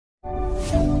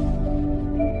Hello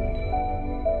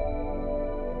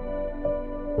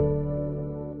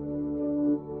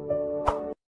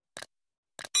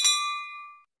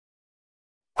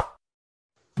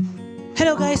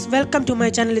guys, welcome to my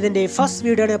channel. ഇതിന്റെ first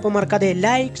video ആണ്. അപ്പോൾ മറക്കാതെ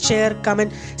ലൈക്ക്, ഷെയർ,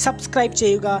 കമന്റ്, സബ്സ്ക്രൈബ്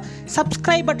ചെയ്യുക.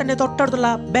 സബ്സ്ക്രൈബ് ബട്ടന്റെ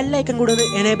തൊട്ടടുത്തുള്ള ബെൽ ഐക്കൺ കൂടി ഒന്ന്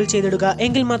എനേബിൾ ചെയ്തിടുക.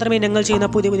 എങ്കിൽ മാത്രമേ ഞങ്ങൾ ചെയ്യുന്ന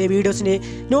പുതിയ പുതിയ വീഡിയോസിന്റെ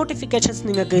നോട്ടിഫിക്കേഷൻസ്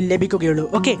നിങ്ങൾക്ക് ലഭിക്കുകയുള്ളൂ.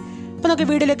 ഓക്കെ, അപ്പോൾ നമുക്ക്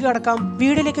വീഡിയോയിലേക്ക് കടക്കാം.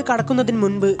 വീഡിയോയിലേക്ക് കടക്കുന്നതിന്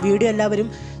മുൻപ് വീഡിയോ എല്ലാവരും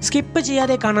സ്കിപ്പ്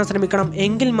ചെയ്യാതെ കാണാൻ ശ്രമിക്കണം.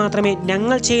 എങ്കിൽ മാത്രമേ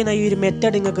ഞങ്ങൾ ചെയ്യുന്ന ഈ ഒരു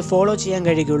മെത്തേഡ് നിങ്ങൾക്ക് ഫോളോ ചെയ്യാൻ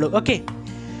കഴിയുകയുള്ളൂ. ഓക്കെ,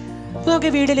 അപ്പോൾ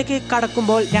നമുക്ക് വീഡിയോയിലേക്ക്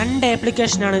കടക്കുമ്പോൾ രണ്ട്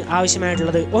ആപ്ലിക്കേഷനാണ്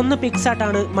ആവശ്യമായിട്ടുള്ളത്. ഒന്ന് പിക്സാർട്ട്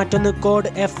ആണ്, മറ്റൊന്ന് കോഡ്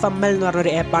FML എന്ന്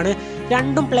പറഞ്ഞൊരു ആപ്പാണ്.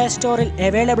 രണ്ടും പ്ലേ സ്റ്റോറിൽ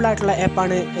അവൈലബിൾ ആയിട്ടുള്ള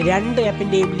ആപ്പാണ്. രണ്ട്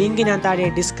ആപ്പിൻ്റെയും ലിങ്ക് ഞാൻ താഴെ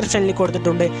ഡിസ്ക്രിപ്ഷനിൽ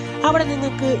കൊടുത്തിട്ടുണ്ട്. അവിടെ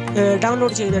നിങ്ങൾക്ക്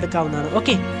ഡൗൺലോഡ് ചെയ്തെടുക്കാവുന്നതാണ്.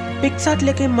 ഓക്കെ,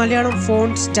 പിക്സാർട്ടിലേക്ക് മലയാളം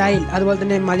ഫോണ്ട് സ്റ്റൈൽ അതുപോലെ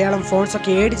തന്നെ മലയാളം ഫോൺസ്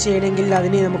ഒക്കെ ആഡ് ചെയ്യണമെങ്കിൽ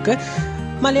അതിന് നമുക്ക്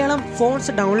മലയാളം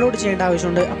ഫോൺസ് ഡൗൺലോഡ് ചെയ്യേണ്ട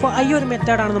ആവശ്യമുണ്ട്. അപ്പോൾ ഈ ഒരു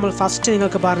മെത്തേഡാണ് നമ്മൾ ഫസ്റ്റ്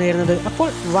നിങ്ങൾക്ക് പറഞ്ഞു തരുന്നത്. അപ്പോൾ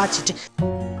watch it.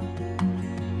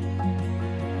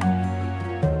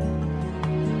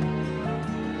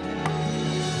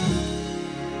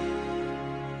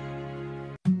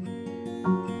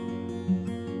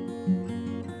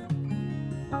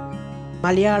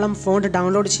 Malayalam font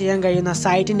download ചെയ്യാൻ കഴിയുന്ന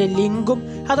സൈറ്റിൻ്റെ ലിങ്കും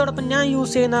അതോടൊപ്പം ഞാൻ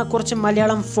യൂസ് ചെയ്യുന്ന കുറച്ച്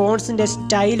മലയാളം ഫോൺസിൻ്റെ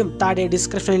സ്റ്റൈലും താഴെ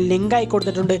ഡിസ്ക്രിപ്ഷനിൽ ലിങ്കായി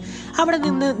കൊടുത്തിട്ടുണ്ട്. അവിടെ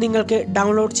നിന്ന് നിങ്ങൾക്ക്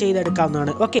ഡൗൺലോഡ്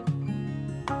ചെയ്തെടുക്കാവുന്നതാണ്. ഓക്കെ,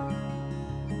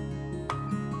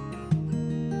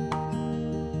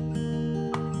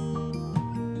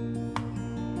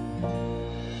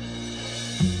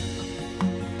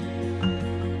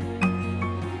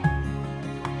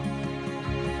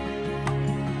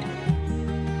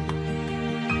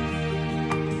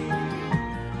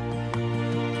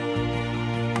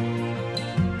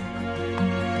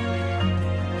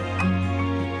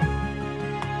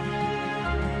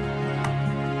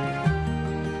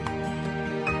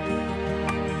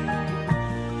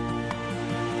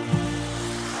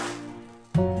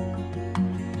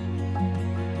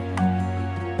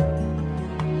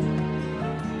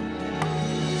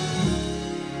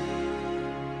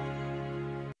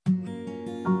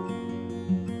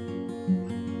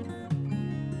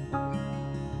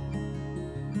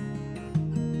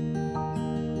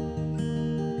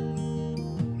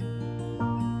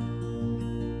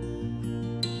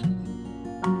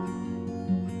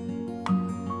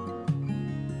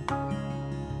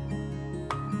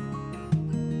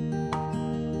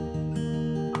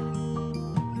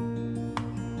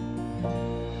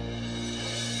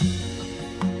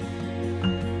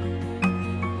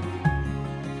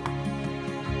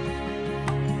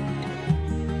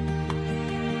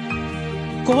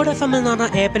 കോഡ് FML എന്ന്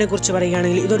പറഞ്ഞ ആപ്പിനെ കുറിച്ച്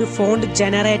പറയുകയാണെങ്കിൽ ഇതൊരു ഫോണ്ട്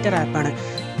ജനറേറ്റർ ആപ്പാണ്.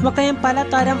 നമുക്കറിയാം പല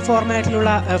തരം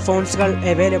ഫോർമാറ്റിലുള്ള ഫോൺസുകൾ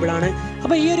അവൈലബിൾ ആണ്.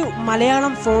 അപ്പോൾ ഈ ഒരു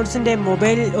മലയാളം ഫോൺസിൻ്റെ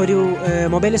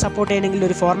മൊബൈൽ സപ്പോർട്ട് ചെയ്യണമെങ്കിൽ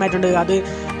ഒരു ഫോർമാറ്റ് ഉണ്ട്. അത്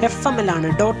FML ആണ്,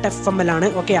 .fml ആണ്.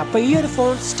 ഓക്കെ, അപ്പോൾ ഈ ഒരു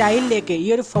ഫോൺ സ്റ്റൈലിലേക്ക്, ഈ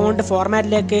ഒരു ഫോണ്ട്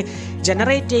ഫോർമാറ്റിലേക്ക്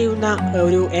ജനറേറ്റ് ചെയ്യുന്ന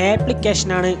ഒരു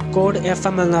ആപ്ലിക്കേഷനാണ് കോഡ്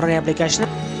FML എന്ന് പറഞ്ഞ ആപ്ലിക്കേഷൻ.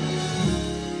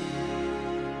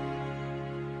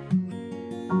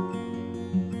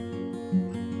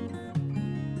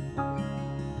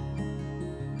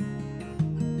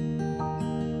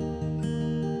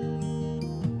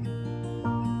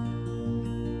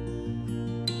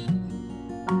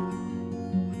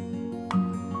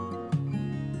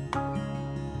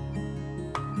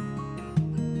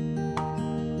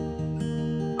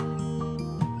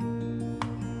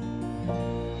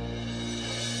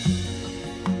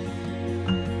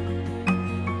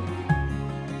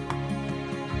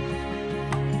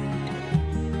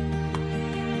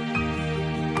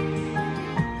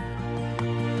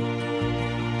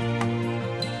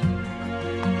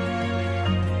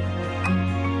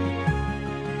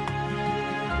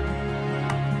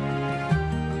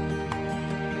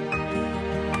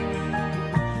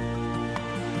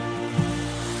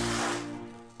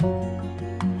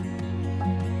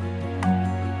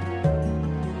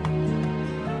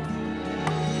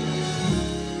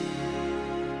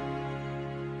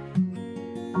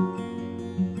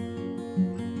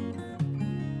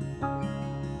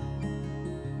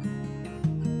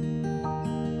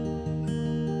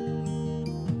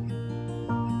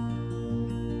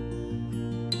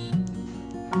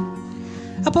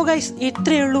 അപ്പോൾ ഗൈസ്,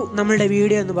 ഇത്രയേ ഉള്ളൂ നമ്മളുടെ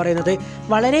വീഡിയോ എന്ന് പറയുന്നത്.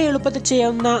 വളരെ എളുപ്പത്തിൽ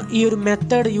ചെയ്യാവുന്ന ഈ ഒരു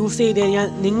മെത്തേഡ് യൂസ് ചെയ്ത് കഴിഞ്ഞാൽ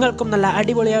നിങ്ങൾക്കും നല്ല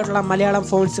അടിപൊളിയായിട്ടുള്ള മലയാളം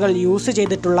ഫോൺസുകൾ യൂസ്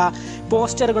ചെയ്തിട്ടുള്ള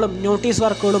പോസ്റ്ററുകളും നോട്ടീസ്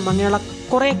വർക്കുകളും അങ്ങനെയുള്ള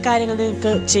കുറേ കാര്യങ്ങൾ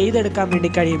നിങ്ങൾക്ക് ചെയ്തെടുക്കാൻ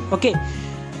വേണ്ടി കഴിയും. ഓക്കെ,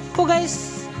 അപ്പോൾ ഗൈസ്,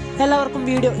 എല്ലാവർക്കും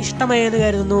വീഡിയോ ഇഷ്ടമായി എന്ന്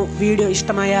കരുതുന്നു. വീഡിയോ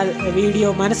ഇഷ്ടമായാൽ, വീഡിയോ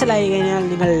മനസ്സിലായി കഴിഞ്ഞാൽ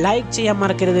നിങ്ങൾ ലൈക്ക് ചെയ്യാൻ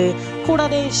മറക്കരുത്.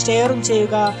 കൂടാതെ ഷെയറും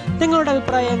ചെയ്യുക. നിങ്ങളുടെ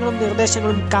അഭിപ്രായങ്ങളും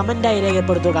നിർദ്ദേശങ്ങളും കമൻറ്റായി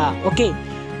രേഖപ്പെടുത്തുക. ഓക്കെ,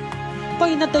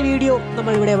 അപ്പോൾ ഇന്നത്തെ വീഡിയോ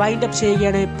നമ്മൾ ഇവിടെ വൈൻഡ് അപ്പ്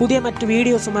ചെയ്യുകയാണ്. പുതിയ മറ്റു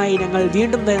വീഡിയോസുമായി ഞങ്ങൾ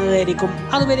വീണ്ടും വരുന്നതായിരിക്കും.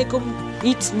 അതുവരേക്കും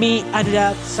it's me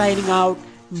Anurag signing out.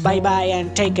 Bye bye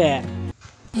and take care.